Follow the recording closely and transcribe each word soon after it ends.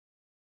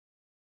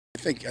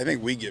I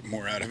think we get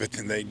more out of it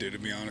than they do, to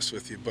be honest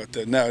with you.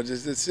 But no,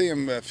 just to see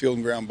them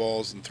fielding ground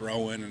balls and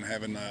throwing and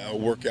having a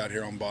workout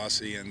here on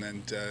Bossy, and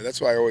then that's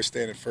why I always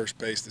stand at first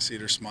base to see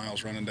their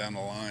smiles running down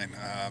the line.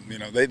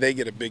 They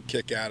get a big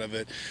kick out of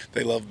it.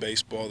 They love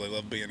baseball. They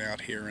love being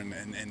out here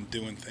and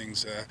doing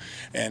things.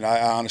 And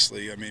I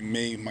honestly, I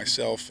mean,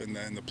 myself, and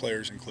the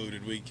players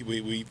included,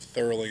 we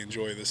thoroughly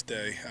enjoy this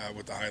day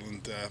with the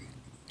Highland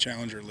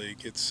Challenger League.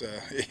 It's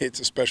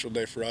a special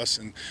day for us,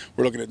 and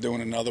we're looking at doing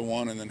another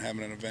one and then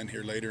having an event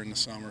here later in the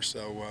summer.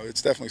 So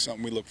it's definitely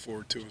something we look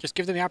forward to. Just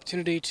give them the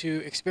opportunity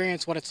to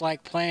experience what it's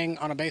like playing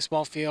on a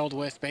baseball field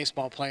with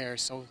baseball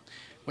players. So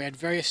we had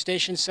various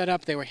stations set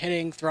up. They were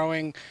hitting,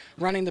 throwing,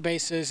 running the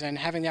bases, and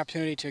having the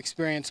opportunity to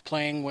experience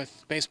playing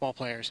with baseball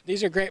players.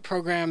 These are great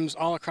programs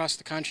all across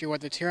the country,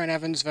 whether it's here in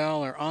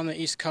Evansville or on the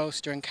East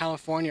Coast or in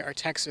California or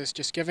Texas,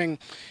 just giving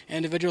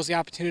individuals the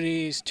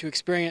opportunities to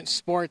experience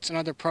sports and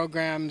other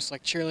programs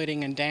like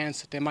cheerleading and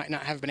dance that they might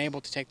not have been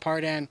able to take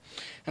part in,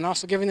 and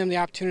also giving them the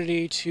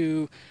opportunity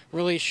to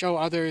really show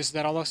others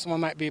that although someone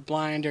might be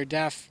blind or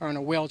deaf or in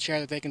a wheelchair,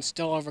 that they can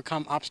still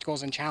overcome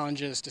obstacles and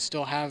challenges to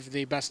still have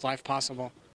the best life possible.